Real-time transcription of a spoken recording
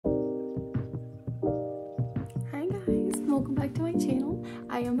welcome back to my channel.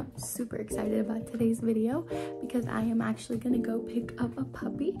 I am super excited about today's video because I am actually gonna go pick up a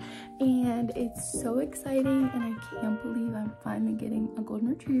puppy, and it's so exciting, and I can't believe I'm finally getting a golden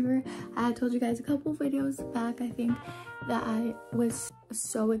retriever. I had told you guys a couple videos back, I think, that I was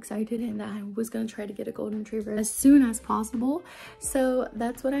so excited and that I was gonna try to get a golden retriever as soon as possible. So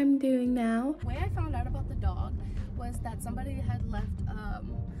that's what I'm doing now. The way I found out about the dog was that somebody had left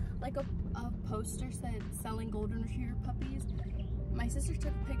like a poster said selling golden retriever puppies. My sister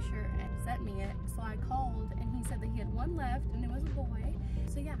took a picture and sent me it, so I called and he said that he had one left and it was a boy.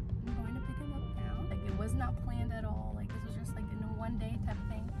 So yeah, I'm going to pick him up now. Like, it was not planned at all. Like, this was just like in a one-day type of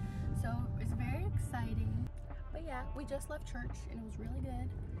thing. So it's very exciting. But yeah, we just left church and it was really good.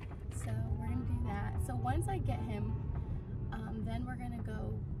 So we're gonna do that. So once I get him, then we're gonna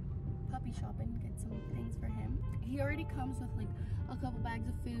go puppy shopping, get some things for him. He already comes with like a couple bags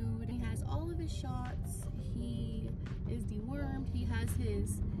of food. He has all of his shots. He is dewormed. He has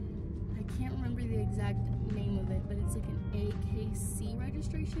his, I can't remember the exact name of it, but it's like an AKC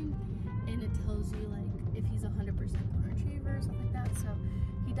registration, and it tells you like if he's 100% golden retriever or something like that. So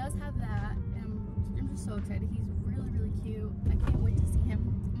he does have that, and I'm just so excited. He's really, really cute. I can't wait to see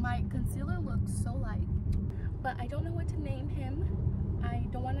him. My concealer looks so light, but I don't know what to name him. I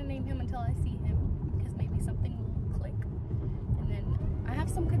don't want to name him until I see him, because maybe something will click. And then I have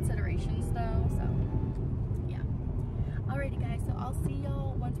some considerations though, so yeah. Alrighty guys, so I'll see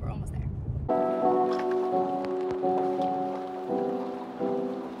y'all once we're almost there.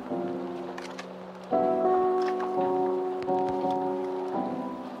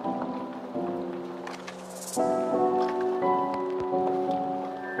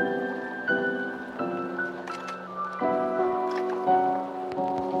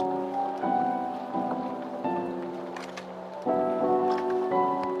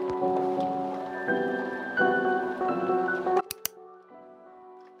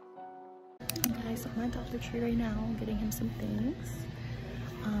 So I'm at Dollar Tree right now, getting him some things.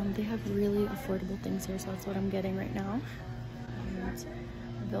 They have really affordable things here, so that's what I'm getting right now. And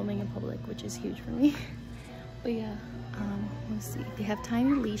I'm filming in public, which is huge for me. But yeah, let's see. They have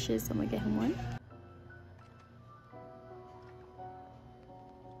tiny leashes, so I'm gonna get him one.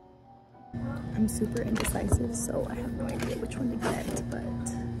 I'm super indecisive, so I have no idea which one to get, but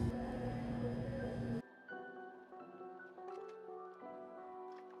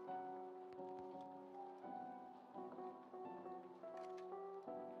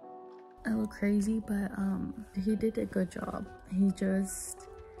I look crazy, but he did a good job. He just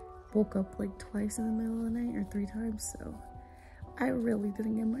woke up like twice in the middle of the night, or 3 times, so I really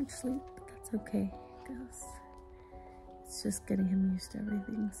didn't get much sleep, but that's okay because it's just getting him used to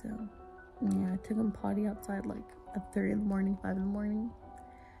everything. So yeah, I took him potty outside like at 3 in the morning, 5 in the morning.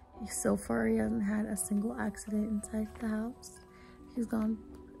 So far he hasn't had a single accident inside the house. He's gone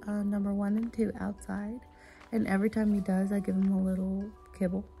number 1 and 2 outside, and every time he does, I give him a little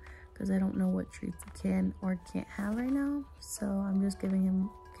kibble, because I don't know what treats he can or can't have right now. So I'm just giving him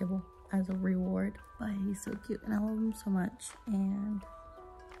kibble as a reward. But he's so cute and I love him so much. And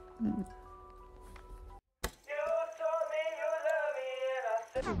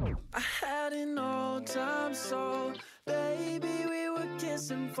I had an old time soul, baby, we were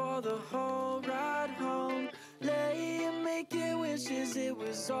kissing for the whole ride home, laying making wishes, it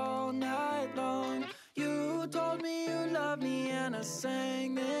was all night long. You told me you loved me and I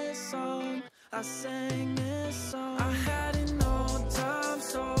sang this song. I sang this song. I had an old time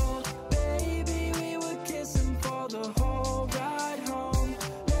soul, baby, we were kissing for the whole ride home,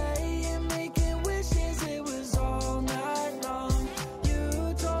 laying making wishes, it was all night long.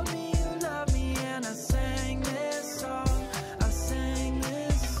 You told me you loved me and I sang this song. I sang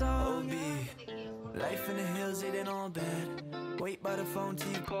this song. OB, life in the hills, it ain't all bad. Wait by the phone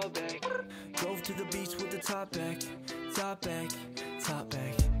till you call back. Drove to the beach with the top back, top back, top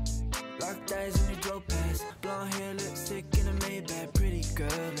back. Locked eyes when you drove past. Blonde hair, lipstick in a Maybach. Pretty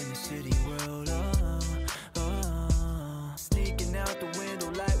girl in the city world, oh, oh. Sneaking out the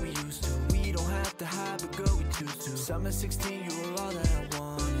window like we used to. We don't have to hide, but girl, we choose to. Summer 16, you were all that I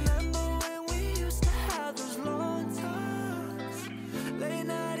want. Remember when we used to have those long talks? Late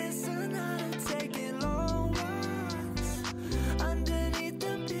night and sunlight and taking long walks. Underneath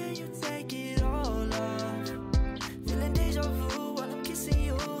the beer, you take it all off. Feeling deja vu while I'm kissing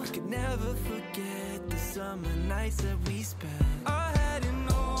you. I could never forget the summer nights that we spent. I had an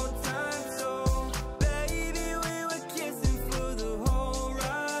old time soul, baby, we were kissing for the whole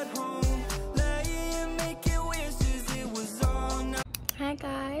ride home, laying making wishes, it was all night. hi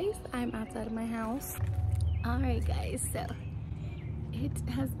guys, I'm outside of my house. Alright guys, so it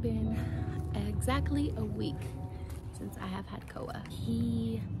has been exactly a week since I have had Koa.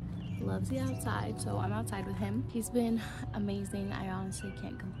 He loves the outside, so I'm outside with him. He's been amazing. I honestly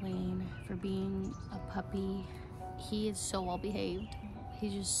can't complain for being a puppy. He is so well behaved.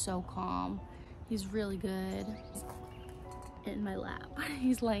 He's just so calm. He's really good. In my lap.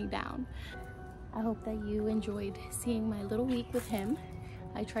 He's laying down. I hope that you enjoyed seeing my little week with him.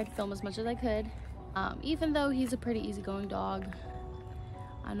 I tried to film as much as I could. Even though he's a pretty easygoing dog,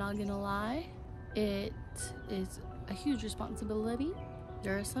 I'm not gonna lie, it is a huge responsibility.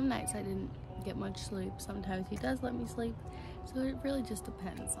 There are some nights I didn't get much sleep. Sometimes he does let me sleep. So it really just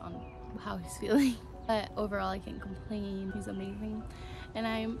depends on how he's feeling. But overall, I can't complain. He's amazing. And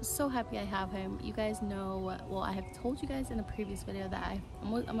I'm so happy I have him. You guys know, well, I have told you guys in a previous video that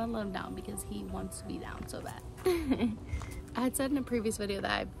I'm gonna let him down because he wants to be down so bad. I had said in a previous video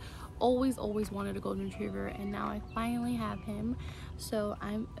that I've always wanted a golden retriever, and now I finally have him. So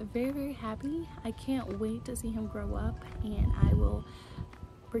I'm very happy. I can't wait to see him grow up, and I will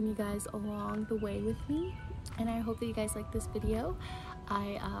bring you guys along the way with me. And I hope that you guys like this video.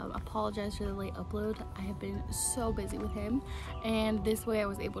 I apologize for the late upload. I have been so busy with him, and this way I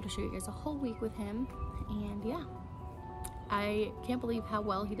was able to show you guys a whole week with him. And yeah, I can't believe how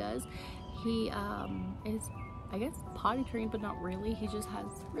well he does. He is, I guess, potty trained, but not really. He just has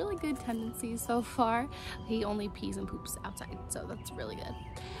really good tendencies so far. He only pees and poops outside, so that's really good.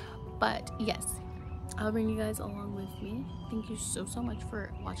 But yes, I'll bring you guys along with me. Thank you so much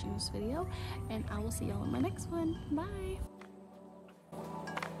for watching this video, and I will see y'all in my next one. Bye.